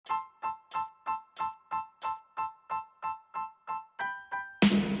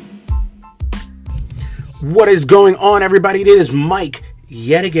What is going on, everybody? It is Mike,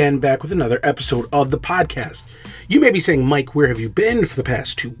 yet again, back with another episode of the podcast. You may be saying, Mike, where have you been for the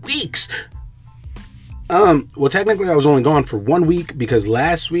past 2 weeks? Well, technically, I was only gone for 1 week because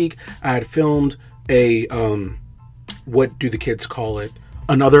last week I had filmed a, what do the kids call it?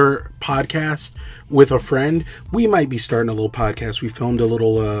 Another podcast with a friend. We might be starting a little podcast. We filmed a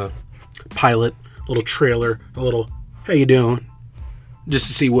little pilot, a little trailer, a little, how you doing? Just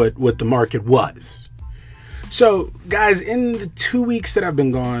to see what the market was. So, guys, in the 2 weeks that I've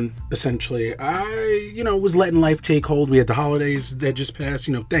been gone, essentially, I, was letting life take hold. We had the holidays that just passed,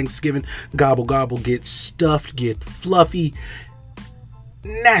 Thanksgiving, gobble, gobble, get stuffed, get fluffy.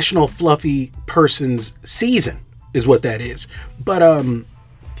 National Fluffy Person's Season is what that is. But,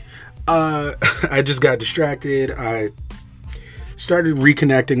 I just got distracted. I started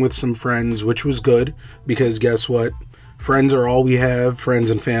reconnecting with some friends, which was good, because guess what? Friends are all we have.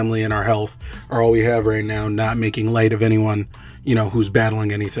 Friends and family and our health are all we have right now. Not making light of anyone, who's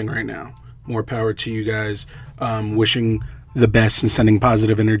battling anything right now. More power to you guys. Wishing the best and sending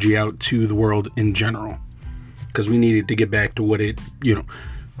positive energy out to the world in general. Because we needed to get back to what it,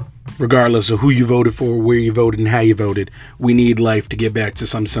 regardless of who you voted for, where you voted, and how you voted, we need life to get back to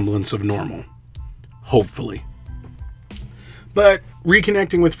some semblance of normal. Hopefully. But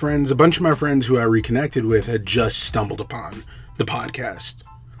reconnecting with friends, a bunch of my friends who I reconnected with had just stumbled upon the podcast,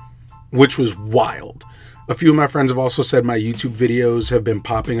 which was wild. A few of my friends have also said my YouTube videos have been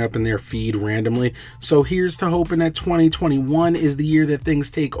popping up in their feed randomly. So here's to hoping that 2021 is the year that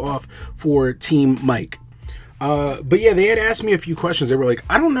things take off for Team Mike. But yeah, they had asked me a few questions. They were like,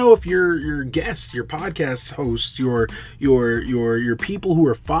 I don't know if your guests, your podcast hosts, your people who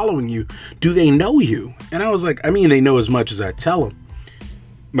are following you, do they know you? And I was like, they know as much as I tell them.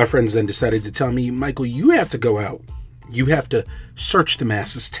 My friends then decided to tell me, Michael, you have to go out. You have to search the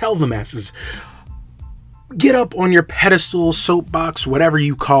masses, tell the masses, get up on your pedestal, soapbox, whatever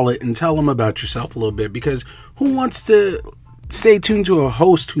you call it, and tell them about yourself a little bit, because who wants to stay tuned to a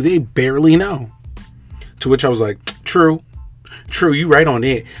host who they barely know? To which I was like, true, you right on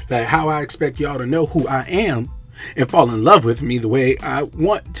it. Like, how I expect y'all to know who I am and fall in love with me the way I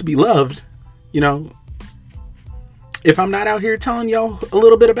want to be loved, if I'm not out here telling y'all a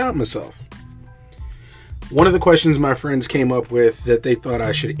little bit about myself. One of the questions my friends came up with that they thought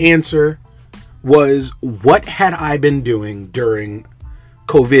I should answer was, what had I been doing during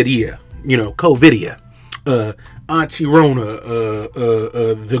COVIDia? Auntie Rona,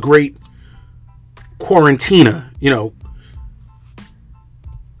 the great Quarantina,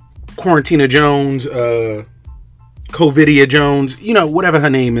 Quarantina Jones, COVIDia Jones, whatever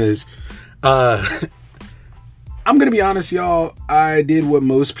her name is. I'm going to be honest, y'all. I did what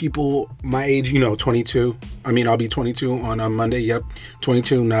most people my age, 22. I'll be 22 on Monday. Yep.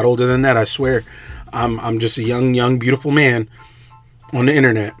 22. Not older than that, I swear. I'm just a young, beautiful man on the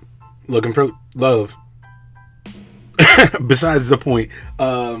internet looking for love. Besides the point.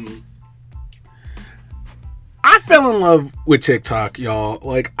 I fell in love with TikTok, y'all.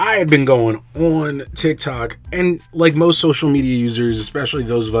 Like, I had been going on TikTok, and like most social media users, especially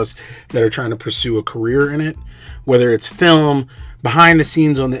those of us that are trying to pursue a career in it, whether it's film, behind the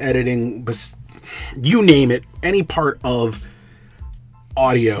scenes on the editing, but you name it, any part of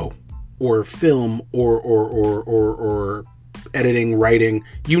audio or film or editing, writing,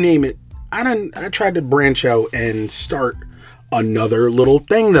 you name it. I tried to branch out and start another little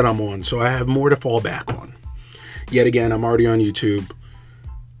thing that I'm on, so I have more to fall back on. Yet again, I'm already on YouTube.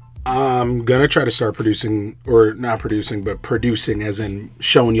 I'm going to try to start producing, or not producing, but producing as in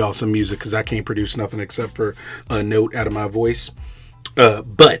showing y'all some music, because I can't produce nothing except for a note out of my voice.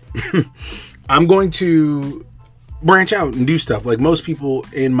 But I'm going to branch out and do stuff like most people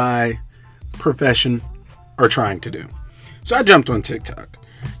in my profession are trying to do. So I jumped on TikTok.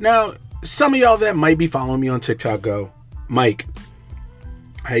 Now, some of y'all that might be following me on TikTok go, Mike,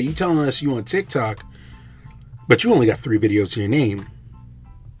 hey, you telling us you on TikTok, but you only got 3 videos to your name.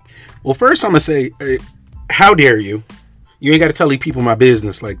 Well, first I'm going to say, how dare you? You ain't got to tell these people my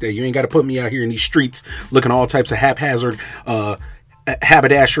business like that. You ain't got to put me out here in these streets looking all types of haphazard,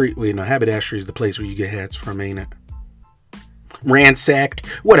 haberdashery. Wait, no, haberdashery is the place where you get hats from, ain't it? Ransacked,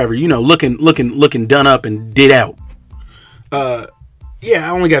 whatever, looking done up and did out. Yeah,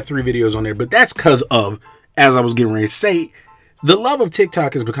 I only got 3 videos on there, but that's because of, as I was getting ready to say, the love of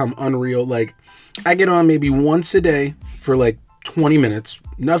TikTok has become unreal. Like, I get on maybe once a day for like 20 minutes.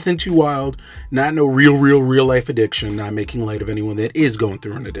 Nothing too wild. Not no real life addiction. Not making light of anyone that is going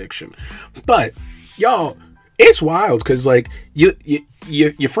through an addiction. But, y'all, it's wild because, like,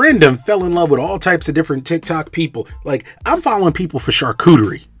 your friend done fell in love with all types of different TikTok people. Like, I'm following people for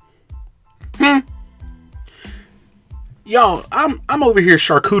charcuterie. Y'all, I'm over here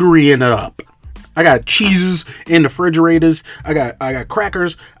charcuterieing it up. I got cheeses in the refrigerators. I got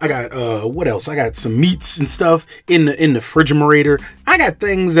crackers. I got what else? I got some meats and stuff in the refrigerator. I got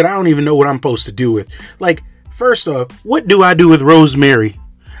things that I don't even know what I'm supposed to do with. Like, first off, what do I do with rosemary?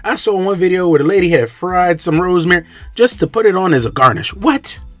 I saw one video where the lady had fried some rosemary just to put it on as a garnish.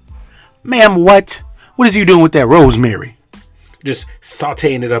 What? Ma'am, what? What is you doing with that rosemary? Just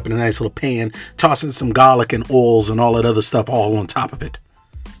sauteing it up in a nice little pan, tossing some garlic and oils and all that other stuff all on top of it.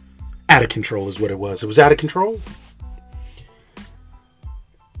 Out of control is what it was. It was out of control.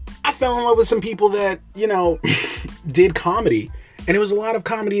 I fell in love with some people that, you know, did comedy. And it was a lot of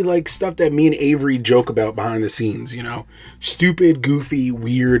comedy, like stuff that me and Avery joke about behind the scenes, you know. Stupid, goofy,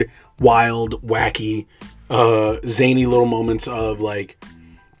 weird, wild, wacky, zany little moments of like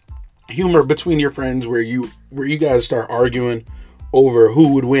humor between your friends where you guys start arguing over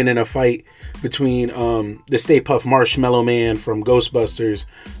who would win in a fight between the Stay Puft Marshmallow Man from Ghostbusters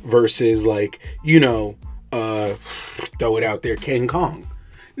versus, like, you know, throw it out there, King Kong.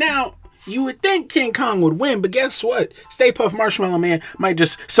 Now, you would think King Kong would win, but guess what? Stay Puft Marshmallow Man might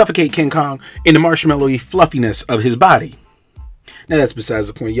just suffocate King Kong in the marshmallowy fluffiness of his body. Now, that's besides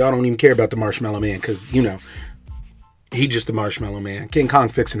the point. Y'all don't even care about the Marshmallow Man because, you know, he just the Marshmallow Man. King Kong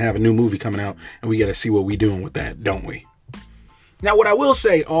fixing to have a new movie coming out, and we got to see what we doing with that, don't we? Now, what I will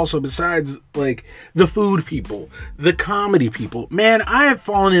say also, besides, like, the food people, the comedy people, man, I have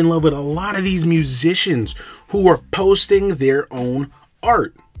fallen in love with a lot of these musicians who are posting their own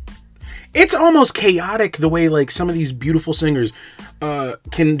art. It's almost chaotic the way, like, some of these beautiful singers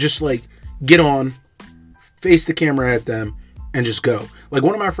can just, like, get on, face the camera at them, and just go. Like,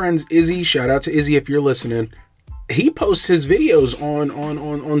 one of my friends, Izzy, shout out to Izzy if you're listening, he posts his videos on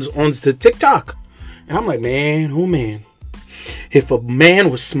the TikTok. And I'm like, man, oh man. If a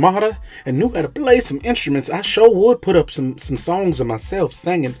man was smarter and knew how to play some instruments, I sure would put up some songs of myself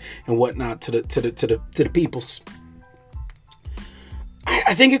singing and whatnot to the peoples.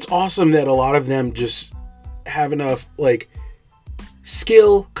 I think it's awesome that a lot of them just have enough, like,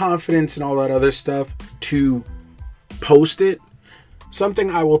 skill, confidence, and all that other stuff to post it.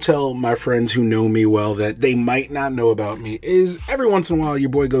 Something I will tell my friends who know me well that they might not know about me is every once in a while your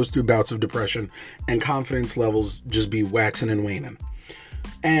boy goes through bouts of depression and confidence levels just be waxing and waning.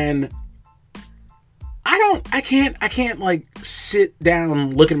 And I can't like sit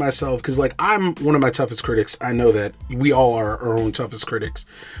down, look at myself, because like I'm one of my toughest critics. I know that we all are our own toughest critics.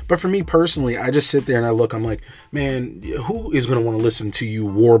 But for me personally, I just sit there and I look, I'm like, man, who is going to want to listen to you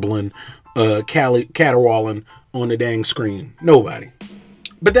warbling, caterwauling on the dang screen? Nobody.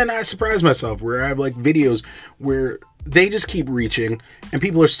 But then I surprise myself where I have like videos where they just keep reaching and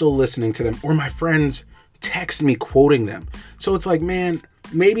people are still listening to them, or my friends text me quoting them. So it's like, man,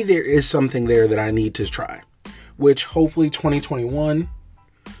 maybe there is something there that I need to try, which hopefully 2021,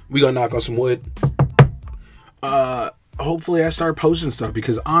 we gonna knock on some wood. Hopefully I start posting stuff,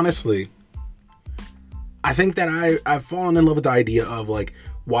 because honestly, I think that I've fallen in love with the idea of like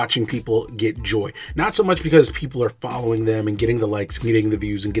watching people get joy. Not so much because people are following them and getting the likes, getting the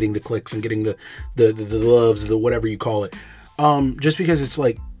views and getting the clicks and getting the loves, the whatever you call it. Just because it's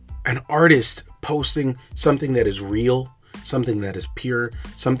like an artist posting something that is real, something that is pure,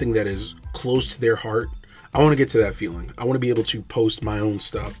 something that is close to their heart. I want to get to that feeling. I want to be able to post my own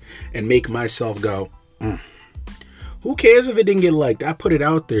stuff and make myself go, who cares if it didn't get liked? I put it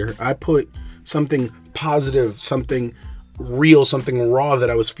out there. I put something positive, something real, something raw that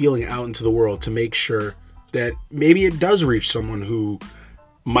I was feeling out into the world to make sure that maybe it does reach someone who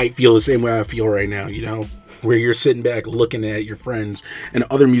might feel the same way I feel right now, you know, where you're sitting back looking at your friends and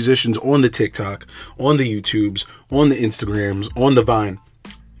other musicians on the TikTok, on the YouTubes, on the Instagrams, on the Vine.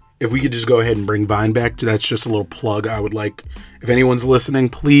 If we could just go ahead and bring Vine back, that's just a little plug I would like. If anyone's listening,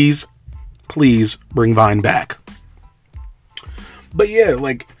 please bring Vine back. But yeah,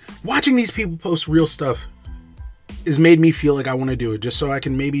 like watching these people post real stuff has made me feel like I want to do it, just so I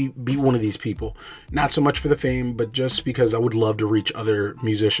can maybe be one of these people. Not so much for the fame, but just because I would love to reach other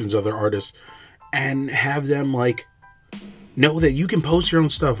musicians, other artists, and have them like know that you can post your own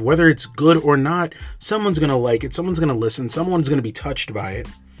stuff, whether it's good or not. Someone's gonna like it, someone's gonna listen, someone's gonna be touched by it.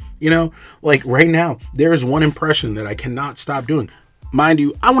 You know, like right now, there is one impression that I cannot stop doing. Mind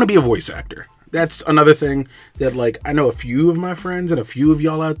you, I want to be a voice actor. That's another thing that, like, I know a few of my friends and a few of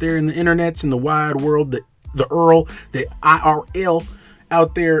y'all out there in the internets, in the wide world, the Earl, the IRL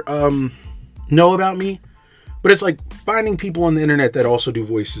out there know about me. But it's like finding people on the internet that also do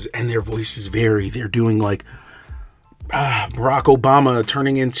voices, and their voices vary. They're doing like Barack Obama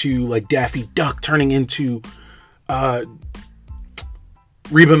turning into like Daffy Duck, turning into Reba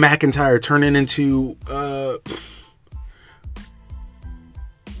McEntire, turning into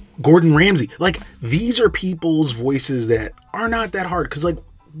Gordon Ramsay. Like, these are people's voices that are not that hard. Because, like,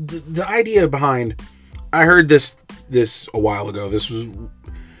 the idea behind... I heard this a while ago. This was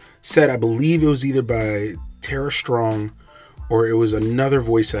said, I believe it was either by Tara Strong or it was another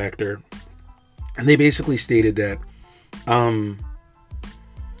voice actor. And they basically stated that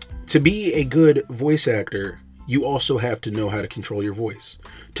to be a good voice actor, you also have to know how to control your voice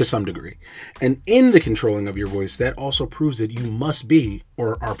to some degree. And in the controlling of your voice, that also proves that you must be,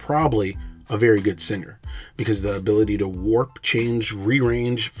 or are probably, a very good singer. Because the ability to warp, change,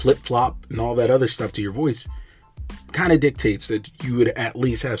 rearrange, flip-flop, and all that other stuff to your voice kind of dictates that you would at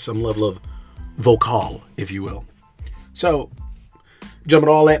least have some level of vocal, if you will. So, jumping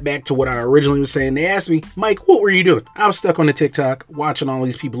all that back to what I originally was saying, they asked me, Mike, what were you doing? I was stuck on the TikTok, watching all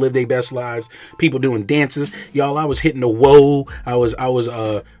these people live their best lives, people doing dances. Y'all, I was hitting the whoa, I was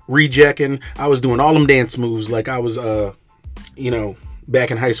rejecting, I was doing all them dance moves like I was,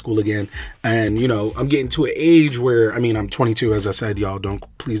 back in high school again. And, I'm getting to an age where, I'm 22, as I said, y'all,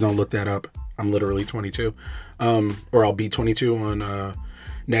 please don't look that up. I'm literally 22, or I'll be 22 on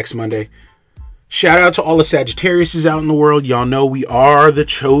next Monday. Shout out to all the Sagittariuses out in the world. Y'all know we are the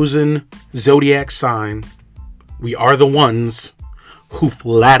chosen zodiac sign. We are the ones who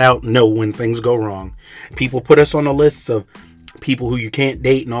flat out know when things go wrong. People put us on a list of people who you can't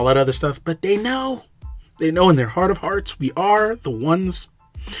date and all that other stuff, but they know. They know in their heart of hearts we are the ones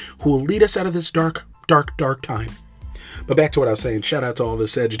who will lead us out of this dark, dark, dark time. But back to what I was saying. Shout out to all the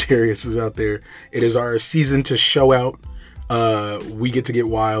Sagittariuses out there. It is our season to show out. We get to get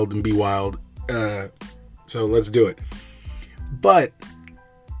wild and be wild. So let's do it. But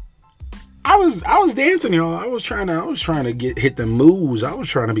I was dancing, y'all. I was trying to hit the moves. I was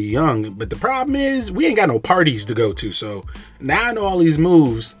trying to be young, but the problem is we ain't got no parties to go to. So now I know all these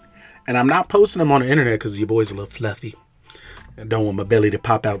moves, and I'm not posting them on the internet because your boy's a little fluffy. I don't want my belly to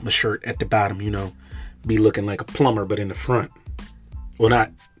pop out my shirt at the bottom, be looking like a plumber, but in the front. Well,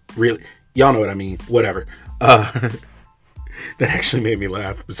 not really. Y'all know what I mean. Whatever. That actually made me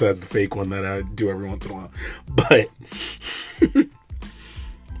laugh, besides the fake one that I do every once in a while. But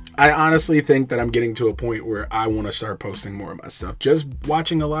I honestly think that I'm getting to a point where I want to start posting more of my stuff. Just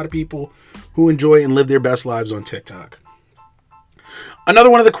watching a lot of people who enjoy and live their best lives on TikTok. Another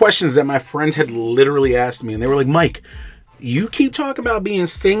one of the questions that my friends had literally asked me, and they were like, Mike, you keep talking about being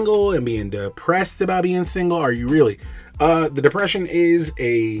single and being depressed about being single. Are you really? The depression is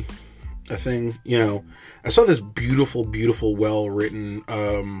a thing, I saw this beautiful, well-written,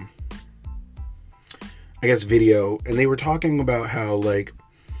 video, and they were talking about how, like,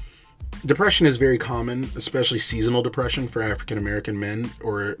 depression is very common, especially seasonal depression for African-American men,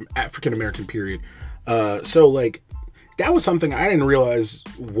 or African-American period. So, like, that was something I didn't realize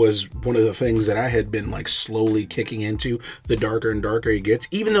was one of the things that I had been, like, slowly kicking into, the darker and darker it gets,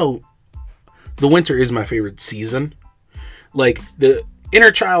 even though the winter is my favorite season. Like, the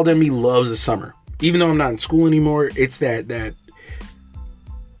inner child in me loves the summer. Even though I'm not in school anymore, it's that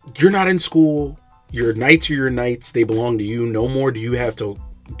you're not in school. Your nights are your nights. They belong to you. No more do you have to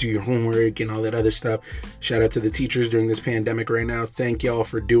do your homework and all that other stuff. Shout out to the teachers during this pandemic right now. Thank y'all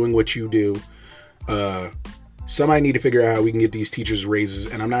for doing what you do. Somebody need to figure out how we can get these teachers raises.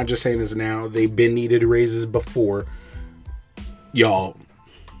 And I'm not just saying this now. They've been needed raises before. Y'all,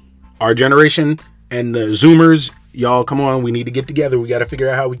 our generation and the Zoomers, y'all, come on, we need to get together. We got to figure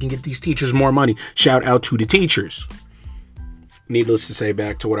out how we can get these teachers more money. Shout out to the teachers. Needless to say,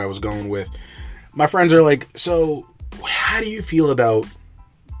 back to what I was going with. My friends are like, so how do you feel about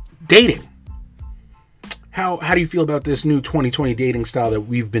dating? How do you feel about this new 2020 dating style that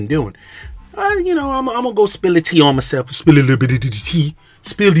we've been doing? I'm going to go spill the tea on myself. Spill a little bit of the tea.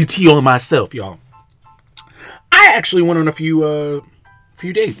 Spill the tea on myself, y'all. I actually went on a few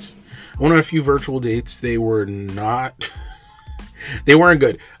dates. I went on a few virtual dates. They weren't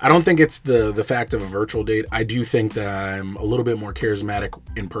good. I don't think it's the fact of a virtual date. I do think that I'm a little bit more charismatic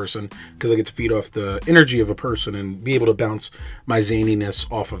in person because I get to feed off the energy of a person and be able to bounce my zaniness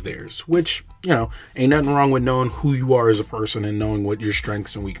off of theirs, which, ain't nothing wrong with knowing who you are as a person and knowing what your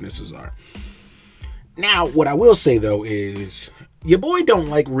strengths and weaknesses are. Now, what I will say, though, is your boy don't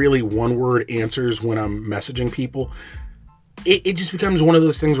like really one-word answers when I'm messaging people. It just becomes one of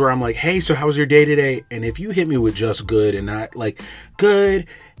those things where I'm like, hey, so how was your day today? And if you hit me with just good and not like good,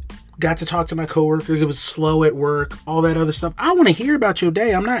 got to talk to my coworkers, it was slow at work, all that other stuff. I want to hear about your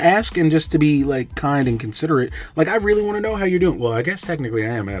day. I'm not asking just to be like kind and considerate. Like, I really want to know how you're doing. Well, I guess technically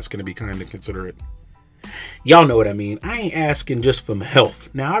I am asking to be kind and considerate. Y'all know what I mean. I ain't asking just for my health.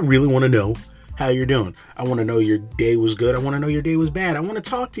 Now, I really want to know how you're doing. I want to know your day was good. I want to know your day was bad. I want to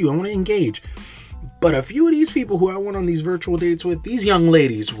talk to you. I want to engage. But a few of these people who I went on these virtual dates with, these young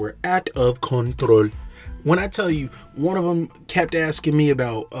ladies were out of control. When I tell you, one of them kept asking me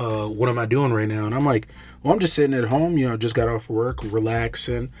about what am I doing right now, and I'm like, well, I'm just sitting at home, just got off work,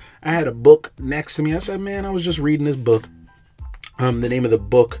 relaxing. I had a book next to me. I said, man, I was just reading this book. The name of the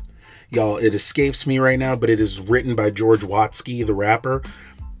book, y'all, it escapes me right now, but it is written by George Watsky, the rapper.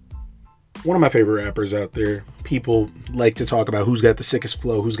 One of my favorite rappers out there. People like to talk about who's got the sickest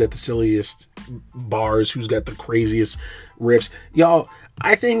flow, who's got the silliest bars, who's got the craziest riffs. Y'all,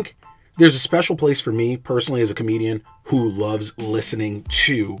 I think there's a special place for me personally as a comedian who loves listening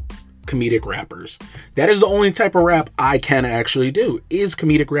to comedic rappers. That is the only type of rap I can actually do, is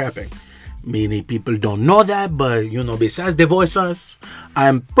comedic rapping. Many people don't know that, but besides the voices,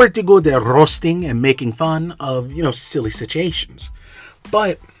 I'm pretty good at roasting and making fun of, silly situations.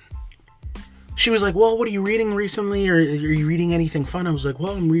 But she was like, well, what are you reading recently? Or are you reading anything fun? I was like,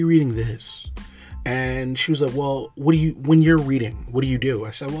 well, I'm rereading this. And she was like, well, when you're reading, what do you do? I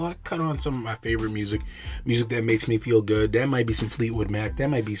said, well, I cut on some of my favorite music that makes me feel good. That might be some Fleetwood Mac. That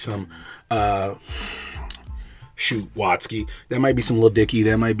might be some, Watsky. That might be some Lil Dicky.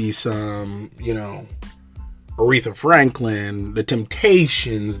 That might be some, Aretha Franklin, The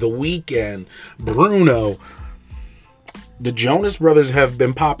Temptations, The Weeknd, Bruno. The Jonas Brothers have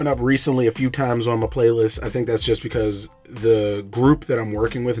been popping up recently a few times on my playlist. I think that's just because the group that I'm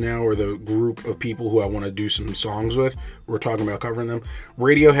working with now, or the group of people who I want to do some songs with, we're talking about covering them.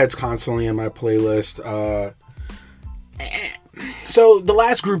 Radiohead's constantly in my playlist. So the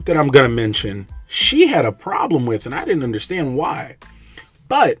last group that I'm going to mention, she had a problem with, and I didn't understand why.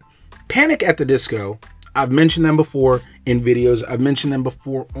 But Panic at the Disco, I've mentioned them before in videos. I've mentioned them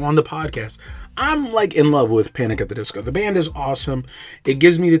before on the podcast. I'm like in love with Panic at the Disco. The band is awesome. It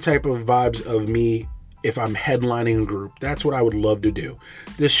gives me the type of vibes of me if I'm headlining a group. That's what I would love to do.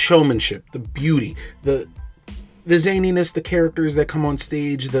 This showmanship, the beauty, the zaniness, the characters that come on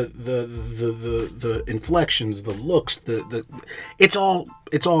stage, the inflections, the looks, it's all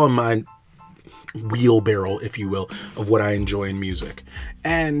in my wheelbarrow, if you will, of what I enjoy in music.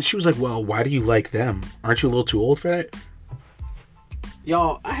 And she was like, well, why do you like them? Aren't you a little too old for that?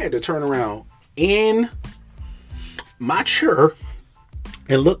 Y'all, I had to turn around in my chair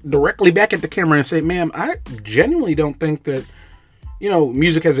and look directly back at the camera and say, ma'am, I genuinely don't think that,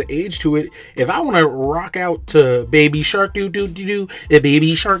 music has an age to it. If I want to rock out to Baby Shark doo doo doo doo,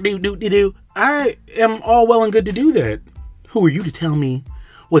 Baby Shark doo doo doo doo, I am all well and good to do that. Who are you to tell me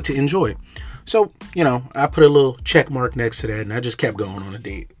what to enjoy? So, I put a little check mark next to that, and I just kept going on a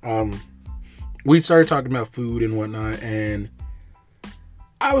date. We started talking about food and whatnot, and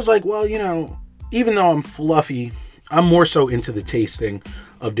I was like, well, even though I'm fluffy, I'm more so into the tasting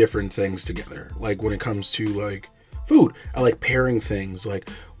of different things together. Like when it comes to like food, I like pairing things. Like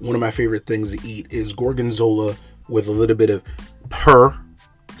one of my favorite things to eat is gorgonzola with a little bit of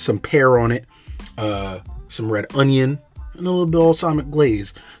some pear on it, some red onion, and a little bit of balsamic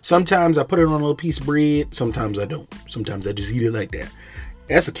glaze. Sometimes I put it on a little piece of bread. Sometimes I don't. Sometimes I just eat it like that.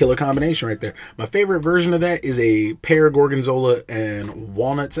 That's a killer combination right there. My favorite version of that is a pear, gorgonzola, and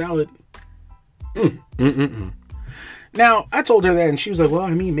walnut salad. Now, I told her that, and she was like, well,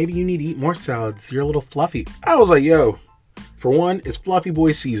 maybe you need to eat more salads. You're a little fluffy. I was like, yo, for one, it's fluffy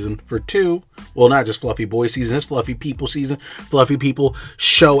boy season. For two, well, not just fluffy boy season, it's fluffy people season. Fluffy people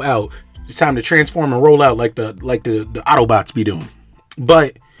show out. It's time to transform and roll out like the Autobots be doing.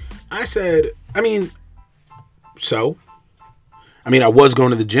 But I said, I was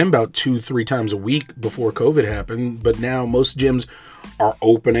going to the gym about 2-3 times a week before COVID happened, but now most gyms are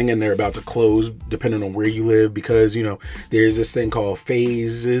opening and they're about to close depending on where you live, because there's this thing called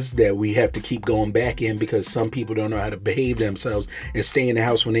phases that we have to keep going back in because some people don't know how to behave themselves and stay in the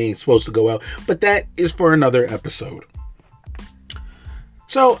house when they ain't supposed to go out. But that is for another episode.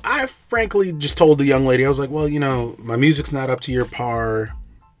 So I frankly just told the young lady, I was like, well, my music's not up to your par.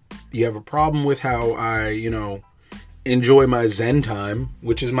 You have a problem with how I, enjoy my Zen time,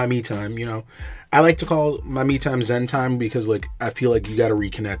 which is my me time. I like to call my me time Zen time because I feel like you got to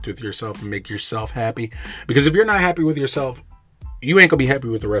reconnect with yourself and make yourself happy, because if you're not happy with yourself, you ain't gonna be happy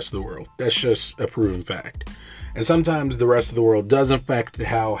with the rest of the world. That's just a proven fact. And sometimes the rest of the world does affect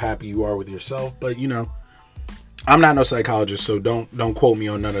how happy you are with yourself, but I'm not no psychologist, so don't quote me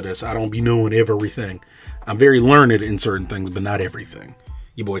on none of this. I don't be knowing everything. I'm very learned in certain things, but not everything.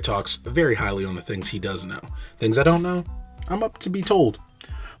 Your boy talks very highly on the things he does know. Things I don't know, I'm up to be told.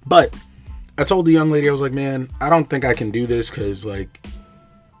 But I told the young lady, I was like, man, I don't think I can do this because, I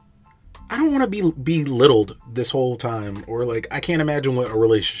don't want to be belittled this whole time. Or, I can't imagine what a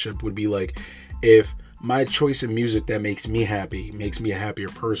relationship would be like if my choice in music that makes me happy, makes me a happier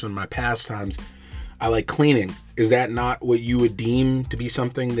person, my pastimes, I like cleaning. Is that not what you would deem to be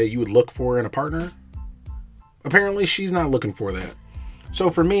something that you would look for in a partner? Apparently she's not looking for that. So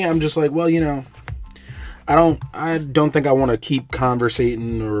for me, I'm just like, well, I don't think I want to keep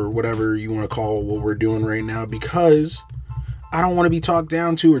conversating or whatever you want to call what we're doing right now, because I don't want to be talked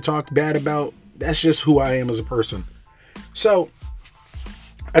down to or talked bad about. That's just who I am as a person. So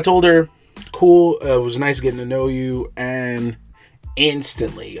I told her, cool, it was nice getting to know you. And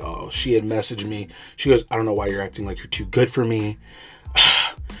instantly, she had messaged me. She goes, I don't know why you're acting like you're too good for me.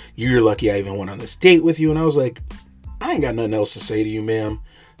 You're lucky I even went on this date with you. And I was like, I ain't got nothing else to say to you, ma'am.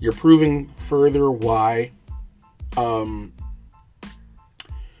 You're proving further why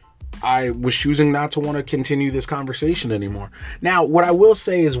I was choosing not to want to continue this conversation anymore. Now, what I will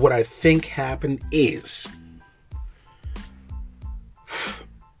say is what I think happened is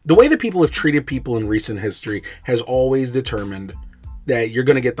the way that people have treated people in recent history has always determined that you're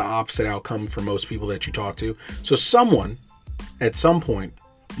going to get the opposite outcome for most people that you talk to. So someone at some point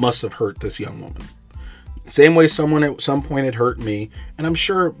must have hurt this young woman. Same way someone at some point had hurt me. And I'm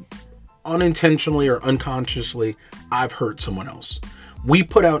sure unintentionally or unconsciously, I've hurt someone else. We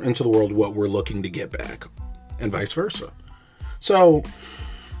put out into the world what we're looking to get back, and vice versa. So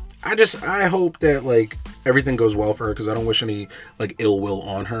I hope that like everything goes well for her, because I don't wish any like ill will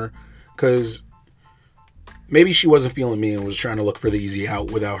on her, because maybe she wasn't feeling me and was trying to look for the easy out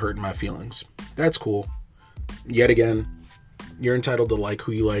without hurting my feelings. That's cool. Yet again, you're entitled to like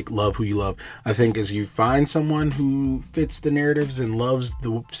who you like, love who you love. I think as you find someone who fits the narratives and loves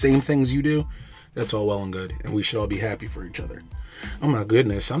the same things you do, that's all well and good, and we should all be happy for each other. Oh my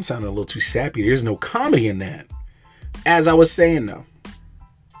goodness, I'm sounding a little too sappy. There's no comedy in that. As I was saying though,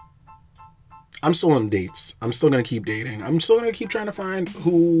 I'm still on dates. I'm still going to keep dating. I'm still going to keep trying to find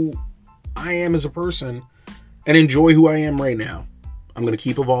who I am as a person and enjoy who I am right now. I'm going to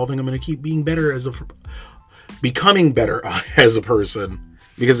keep evolving. I'm going to keep being better becoming better as a person,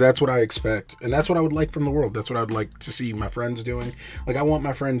 because that's what I expect. And that's what I would like from the world. That's what I would like to see my friends doing. Like, I want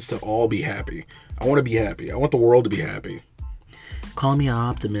my friends to all be happy. I want to be happy. I want the world to be happy. Call me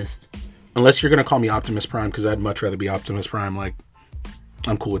optimist. Unless you're going to call me Optimus Prime, because I'd much rather be Optimus Prime. Like,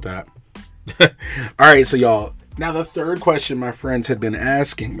 I'm cool with that. All right, so y'all, now the third question my friends had been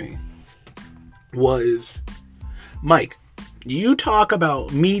asking me was, Mike, you talk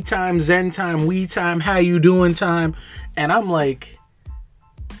about me time, zen time, we time, how you doing time, and I'm like,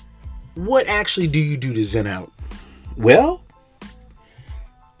 what actually do you do to zen out? Well,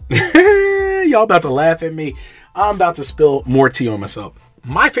 y'all about to laugh at me. I'm about to spill more tea on myself.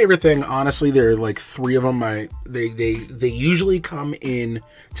 My favorite thing, honestly, there are like three of them. They usually come in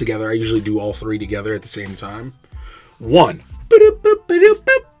together. I usually do all three together at the same time. One,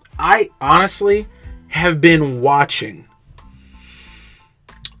 I honestly have been watching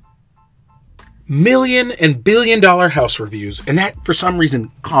million and billion dollar house reviews, and that for some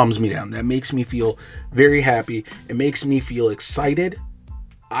reason calms me down. That makes me feel very happy. It makes me feel excited.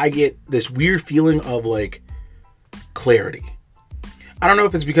 I get this weird feeling of like clarity. I don't know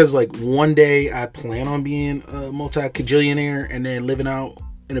if it's because like one day I plan on being a multi-cajillionaire and then living out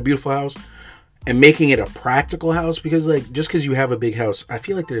in a beautiful house and making it a practical house, because like just because you have a big house, I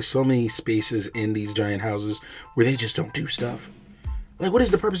feel like there's so many spaces in these giant houses where they just don't do stuff. Like, what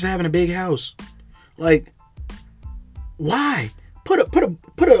is the purpose of having a big house? Like, why? Put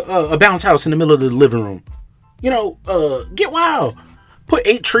a bounce house in the middle of the living room. Get wild. Put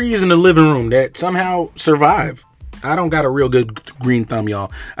 8 trees in the living room that somehow survive. I don't got a real good green thumb,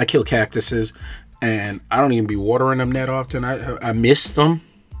 y'all. I kill cactuses, and I don't even be watering them that often. I miss them,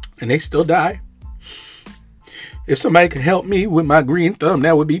 and they still die. If somebody could help me with my green thumb,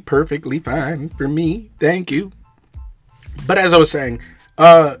 that would be perfectly fine for me. Thank you. But as I was saying,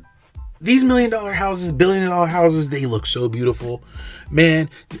 these $1 million houses, $1 billion houses, they look so beautiful. Man,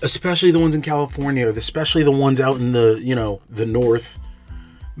 especially the ones in California, especially the ones out in the north,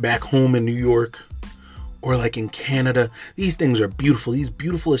 back home in New York, or like in Canada. These things are beautiful. These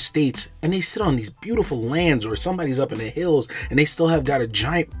beautiful estates, and they sit on these beautiful lands, or somebody's up in the hills and they still have got a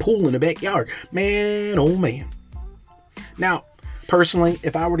giant pool in the backyard. Man, oh man. Now, personally,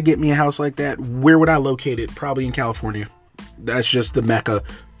 if I were to get me a house like that, where would I locate it? Probably in California. That's just the mecca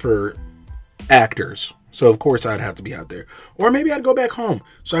for actors. So of course I'd have to be out there. Or maybe I'd go back home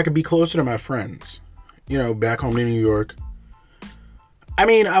so I could be closer to my friends. Back home in New York. I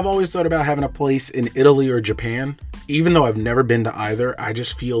mean, I've always thought about having a place in Italy or Japan. Even though I've never been to either, I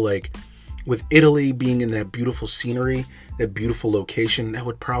just feel like with Italy being in that beautiful scenery, that beautiful location, that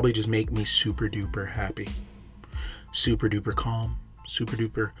would probably just make me super duper happy. Super duper calm. Super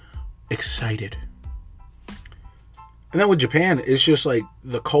duper excited. And then with Japan, it's just like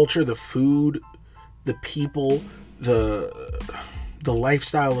the culture, the food, the people, the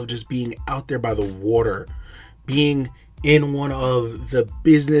lifestyle of just being out there by the water, being in one of the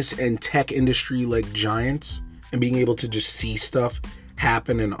business and tech industry like giants, and being able to just see stuff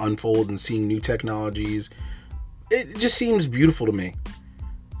happen and unfold and seeing new technologies. It just seems beautiful to me.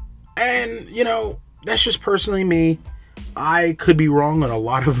 And, you know, that's just personally me. I could be wrong on a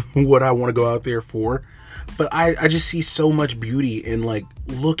lot of what I want to go out there for, but I just see so much beauty in like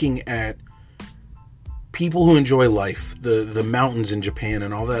looking at people who enjoy life, the mountains in Japan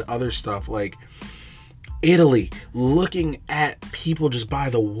and all that other stuff, like Italy, looking at people just by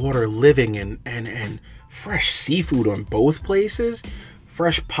the water living and fresh seafood on both places,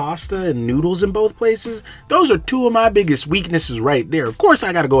 fresh pasta and noodles in both places. Those are two of my biggest weaknesses right there. Of course,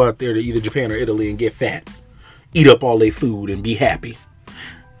 I got to go out there to either Japan or Italy and get fat, eat up all their food and be happy.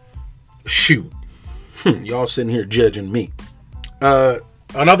 Shoot. Y'all sitting here judging me.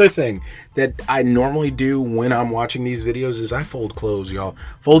 Another thing that I normally do when I'm watching these videos is I fold clothes, y'all.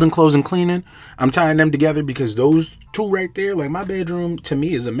 Folding clothes and cleaning. I'm tying them together because those two right there, like my bedroom to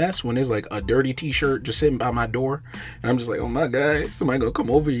me is a mess when there's like a dirty t-shirt just sitting by my door. And I'm just like, oh my God, somebody gonna come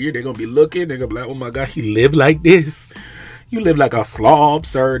over here. They're gonna be looking. They're gonna be like, oh my God, you live like this. You live like a slob,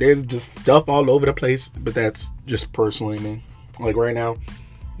 sir. There's just stuff all over the place. But that's just personally me. Like right now,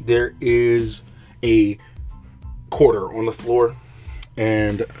 there is a quarter on the floor.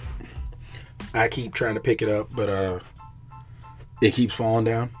 And I keep trying to pick it up, but it keeps falling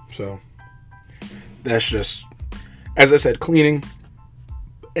down. So that's just, as I said, cleaning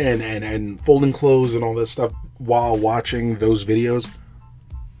and folding clothes and all this stuff while watching those videos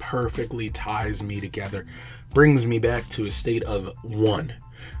perfectly ties me together. Brings me back to a state of one.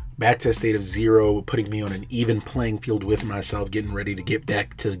 Back to a state of zero, putting me on an even playing field with myself, getting ready to get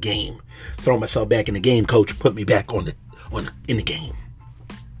back to the game. Throw myself back in the game, coach. Put me back in the game.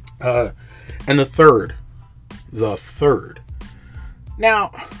 And the third.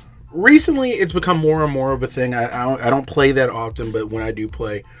 Now, recently it's become more and more of a thing. I don't play that often, but when I do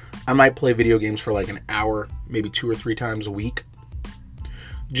play, I might play video games for like an hour, maybe 2 or 3 times a week,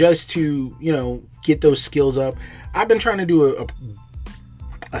 just to, you know, get those skills up. I've been trying to do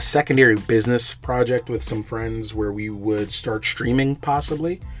a secondary business project with some friends where we would start streaming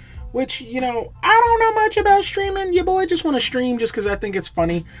possibly. Which, you know, I don't know much about streaming. Your boy just want to stream just because I think it's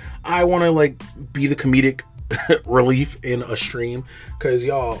funny. I want to, like, be the comedic relief in a stream. Because,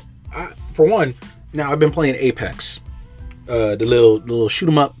 y'all, for one, now I've been playing Apex. The little shoot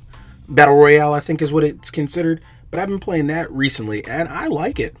 'em up battle royale, I think is what it's considered. But I've been playing that recently, and I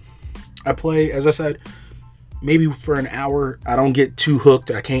like it. I play, as I said, maybe for an hour. I don't get too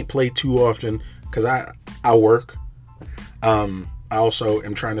hooked. I can't play too often because I work. I also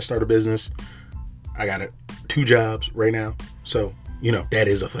am trying to start a business. I got 2 jobs right now. So, you know, that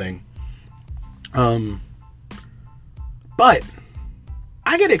is a thing. But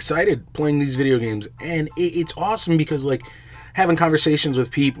I get excited playing these video games. And it's awesome because, like, having conversations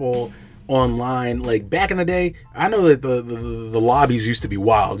with people online, like back in the day, I know that the lobbies used to be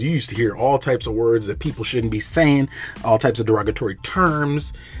wild. You used to hear all types of words that people shouldn't be saying, all types of derogatory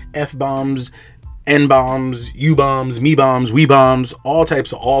terms, F-bombs, N-bombs, U-bombs, me-bombs, we-bombs, all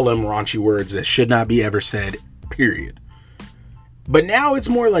types of all them raunchy words that should not be ever said, period. But now it's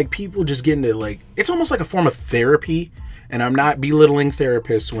more like people just getting to, like, it's almost like a form of therapy. And I'm not belittling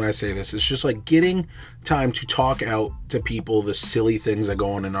therapists when I say this. It's just like getting time to talk out to people the silly things that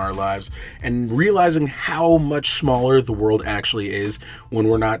go on in our lives and realizing how much smaller the world actually is when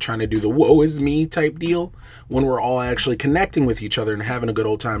we're not trying to do the woe is me type deal, when we're all actually connecting with each other and having a good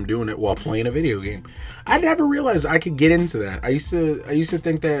old time doing it while playing a video game. I never realized I could get into that. I used to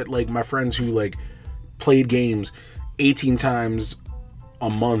think that, like, my friends who, like, played games 18 times a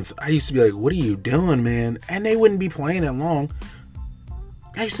month, I used to be like, what are you doing, man? And they wouldn't be playing it long.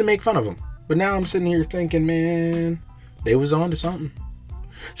 I used to make fun of them. But now I'm sitting here thinking, man, they was on to something.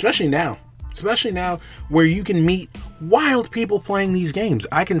 Especially now where you can meet wild people playing these games.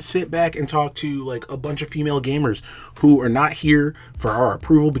 I can sit back and talk to, like, a bunch of female gamers who are not here for our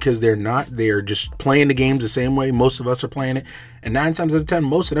approval because they're just playing the games the same way most of us are playing it. And 9 times out of 10,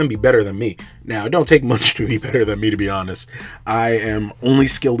 most of them be better than me. Now, it don't take much to be better than me, to be honest. I am only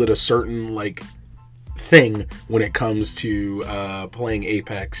skilled at a certain, like, thing when it comes to playing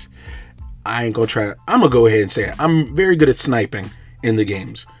Apex. I'm gonna go ahead and say it. I'm very good at sniping in the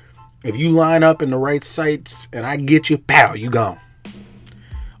games. If you line up in the right sights and I get you, pow, you gone.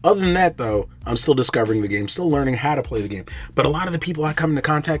 Other than that, though, I'm still discovering the game, still learning how to play the game. But a lot of the people I come into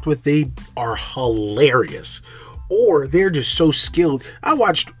contact with, they are hilarious. or they're just so skilled. I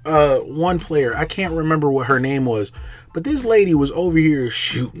watched one player, I can't remember what her name was, but this lady was over here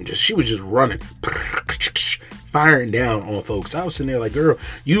shooting. She was just running, firing down on folks. I was sitting there like, girl,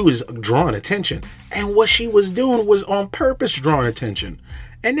 you was drawing attention. And what she was doing was on purpose drawing attention.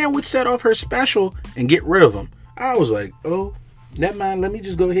 And then would set off her special and get rid of them. I was like, oh, never mind. Let me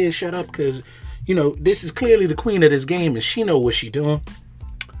just go ahead and shut up, because, you know, this is clearly the queen of this game, and she know what she doing.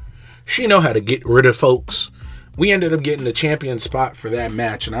 She know how to get rid of folks. We ended up getting the champion spot for that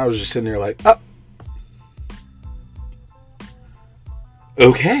match, and I was just sitting there like, oh,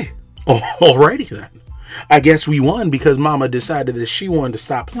 okay, alrighty then. I guess we won because Mama decided that she wanted to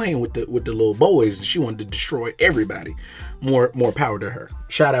stop playing with the little boys. She wanted to destroy everybody. More power to her.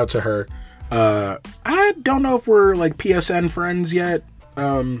 Shout out to her. I don't know if we're like PSN friends yet.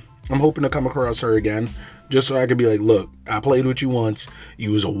 I'm hoping to come across her again, just so I could be like, look, I played with you once.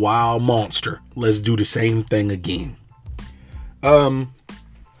 You was a wild monster. Let's do the same thing again. And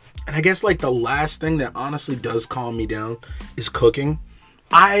I guess like the last thing that honestly does calm me down is cooking.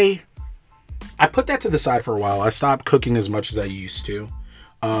 I put that to the side for a while. I stopped cooking as much as I used to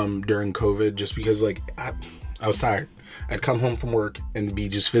during COVID, just because like I was tired. I'd come home from work and be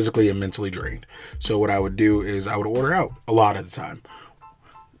just physically and mentally drained. So what I would do is I would order out a lot of the time,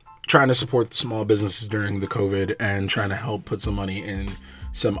 trying to support the small businesses during the COVID and trying to help put some money in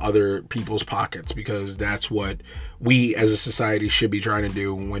some other people's pockets, because that's what we as a society should be trying to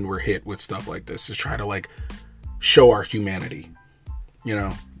do when we're hit with stuff like this, is try to like show our humanity. You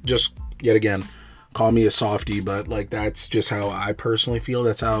know, just yet again, call me a softie, but like that's just how I personally feel.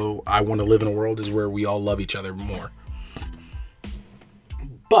 That's how I want to live in a world, is where we all love each other more.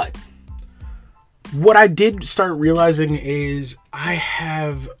 But what I did start realizing is I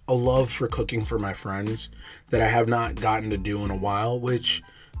have a love for cooking for my friends that I have not gotten to do in a while, which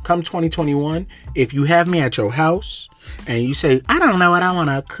come 2021, if you have me at your house and you say, I don't know what I want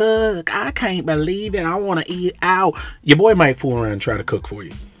to cook, I can't believe it, I want to eat out, your boy might fool around and try to cook for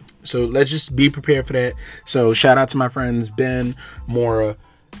you. So let's just be prepared for that. So shout out to my friends Ben, Mora,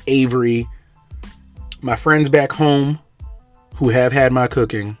 Avery, my friends back home who have had my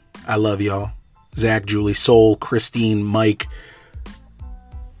cooking. I love y'all. Zach, Julie, Soul, Christine, Mike,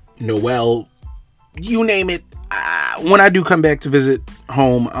 Noel, you name it. When I do come back to visit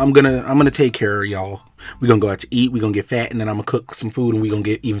home, I'm gonna take care of y'all. We're gonna go out to eat, we're gonna get fat, and then I'm gonna cook some food and we're gonna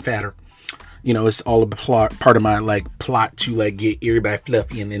get even fatter. You know, it's all a part of my like plot to like get everybody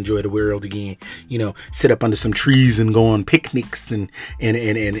fluffy and enjoy the world again. You know, sit up under some trees and go on picnics and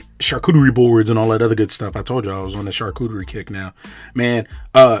charcuterie boards and all that other good stuff. I told you I was on the charcuterie kick now, man.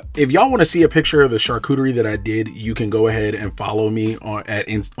 If y'all want to see a picture of the charcuterie that I did, you can go ahead and follow me on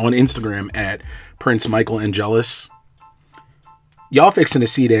Instagram at Prince Michael Angelus. Y'all fixing to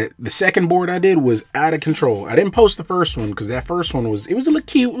see that the second board I did was out of control. I didn't post the first one because that first one was a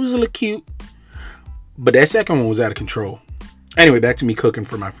little cute. But that second one was out of control. Anyway, back to me cooking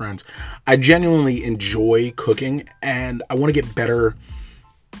for my friends. I genuinely enjoy cooking and I want to get better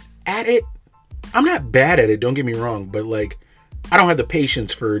at it. I'm not bad at it, don't get me wrong, but like I don't have the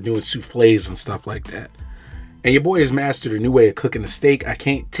patience for doing souffles and stuff like that. And your boy has mastered a new way of cooking a steak. I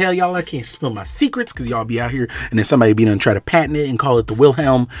can't tell y'all, I can't spill my secrets because y'all be out here and then somebody be done try to patent it and call it the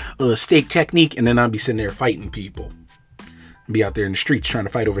Wilhelm steak technique, and then I'll be sitting there fighting people. Be out there in the streets trying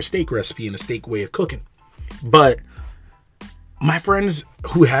to fight over a steak recipe and a steak way of cooking. But my friends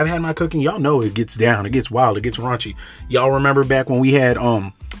who have had my cooking, y'all know it gets down, it gets wild, it gets raunchy. Y'all remember back when we had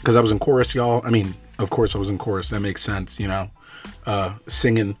because I was in chorus, y'all. I mean, of course I was in chorus, that makes sense, you know,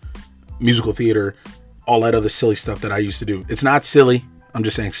 singing, musical theater, all that other silly stuff that I used to do. It's not silly, I'm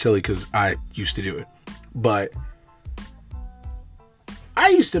just saying silly because I used to do it. But I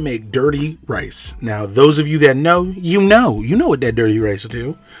used to make dirty rice. Now, those of you that know, you know what that dirty rice will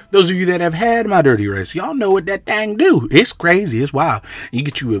do. Those of you that have had my dirty rice, y'all know what that thing do. It's crazy. It's wild. You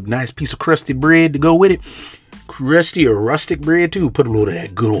get you a nice piece of crusty bread to go with it. Crusty or rustic bread too. Put a little of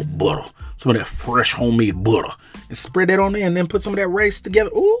that good old butter. Some of that fresh homemade butter. And spread that on there and then put some of that rice together.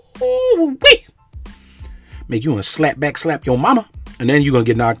 Ooh, wee. Make you want to slap your mama. And then you're going to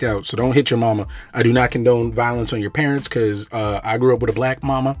get knocked out. So don't hit your mama. I do not condone violence on your parents because I grew up with a black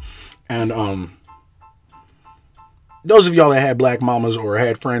mama. And those of y'all that had black mamas or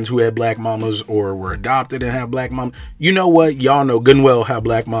had friends who had black mamas or were adopted and have black moms, you know what? Y'all know good and well how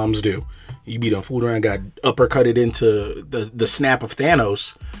black moms do. You be done fooled around, got uppercutted into the snap of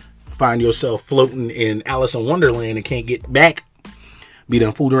Thanos. Find yourself floating in Alice in Wonderland and can't get back. Be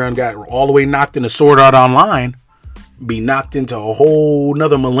done fooled around, got all the way knocked into Sword Art Online. Be knocked into a whole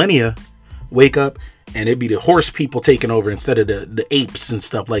nother millennia, wake up, and it'd be the horse people taking over instead of the apes and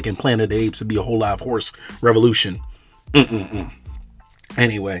stuff like in Planet of the Apes. It'd be a whole lot of horse revolution.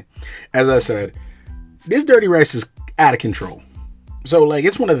 Anyway, as I said, this dirty rice is out of control. So, like,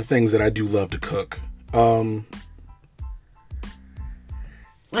 it's one of the things that I do love to cook.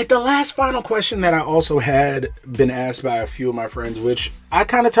 Like, the last final question that I also had been asked by a few of my friends, which I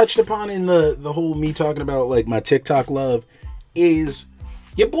kind of touched upon in the whole me talking about, like, my TikTok love, is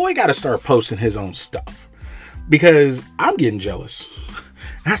your boy got to start posting his own stuff. Because I'm getting jealous.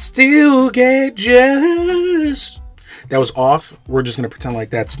 I still get jealous. That was off. We're just going to pretend like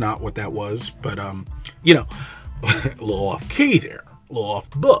that's not what that was. But, you know, a little off key there. A little off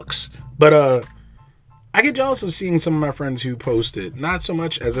books. But, I get jealous of seeing some of my friends who post it. Not so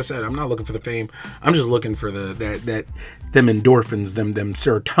much, as I said, I'm not looking for the fame. I'm just looking for them endorphins, them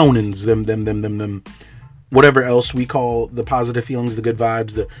serotonins, them whatever else we call the positive feelings, the good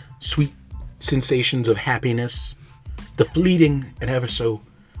vibes, the sweet sensations of happiness, the fleeting and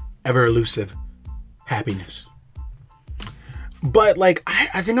ever elusive happiness. But, like,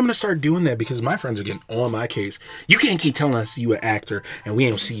 I think I'm going to start doing that because my friends are getting on my case. You can't keep telling us you an actor and we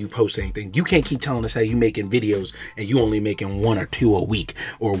don't see you post anything. You can't keep telling us how you making videos and you only making 1 or 2 a week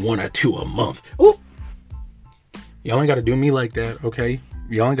or 1 or 2 a month. Ooh. Y'all ain't got to do me like that, okay?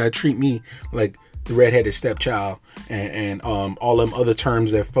 Y'all ain't got to treat me like the redheaded stepchild and all them other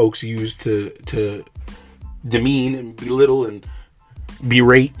terms that folks use to demean and belittle and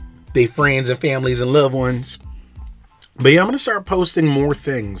berate their friends and families and loved ones. But yeah, I'm going to start posting more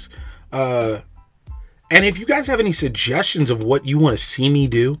things. And if you guys have any suggestions of what you want to see me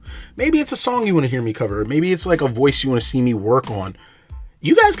do, maybe it's a song you want to hear me cover. Maybe it's like a voice you want to see me work on.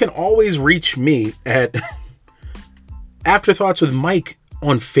 You guys can always reach me at Afterthoughts with Mike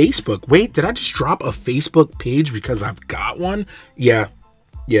on Facebook. Wait, did I just drop a Facebook page because I've got one? Yeah.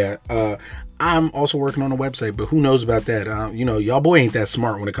 I'm also working on a website, but who knows about that? You know, y'all boy ain't that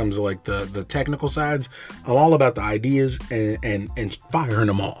smart when it comes to like the technical sides. I'm all about the ideas and firing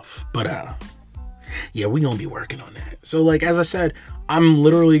them off. But yeah, we gonna be working on that. So, like, as I said, I'm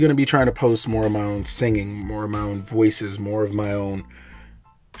literally gonna be trying to post more of my own singing, more of my own voices, more of my own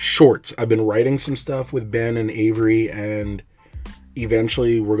shorts. I've been writing some stuff with Ben and Avery, and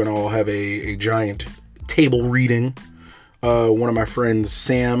eventually we're gonna all have a giant table reading. One of my friends,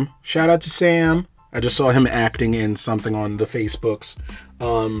 Sam, shout out to Sam. I just saw him acting in something on the Facebooks.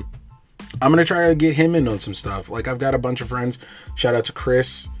 I'm going to try to get him in on some stuff. Like, I've got a bunch of friends. Shout out to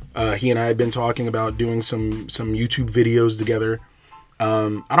Chris. He and I had been talking about doing some YouTube videos together. I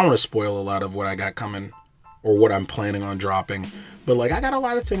don't want to spoil a lot of what I got coming or what I'm planning on dropping, but like, I got a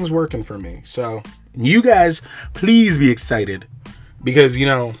lot of things working for me. So you guys, please be excited because, you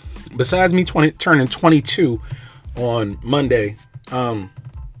know, besides me turning 22 on Monday.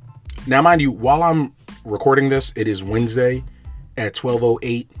 Now, mind you, while I'm recording this, it is Wednesday at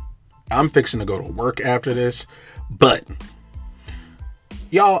 12:08. I'm fixing to go to work after this, but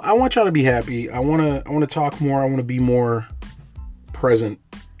y'all, I want y'all to be happy. I want to talk more. I want to be more present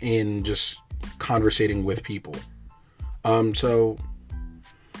in just conversating with people. So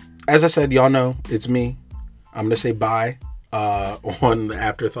as I said, y'all know it's me. I'm gonna say bye on the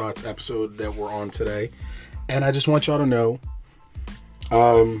Afterthoughts episode that we're on today. And I just want y'all to know,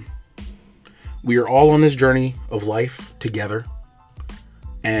 we are all on this journey of life together.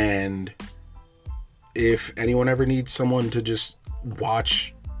 And if anyone ever needs someone to just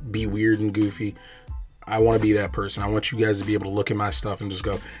watch, be weird and goofy, I want to be that person. I want you guys to be able to look at my stuff and just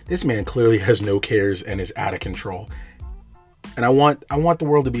go, this man clearly has no cares and is out of control. And I want the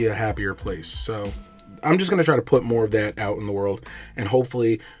world to be a happier place. So I'm just going to try to put more of that out in the world. And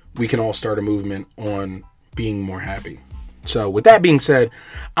hopefully we can all start a movement on being more happy. So with that being said,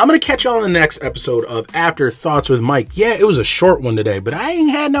 I'm going to catch y'all in the next episode of Afterthoughts with Mike. Yeah, it was a short one today, but I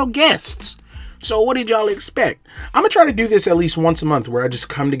ain't had no guests. So what did y'all expect? I'm going to try to do this at least once a month where I just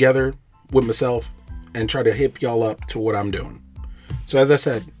come together with myself and try to hip y'all up to what I'm doing. So as I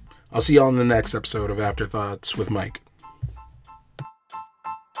said, I'll see y'all in the next episode of Afterthoughts with Mike.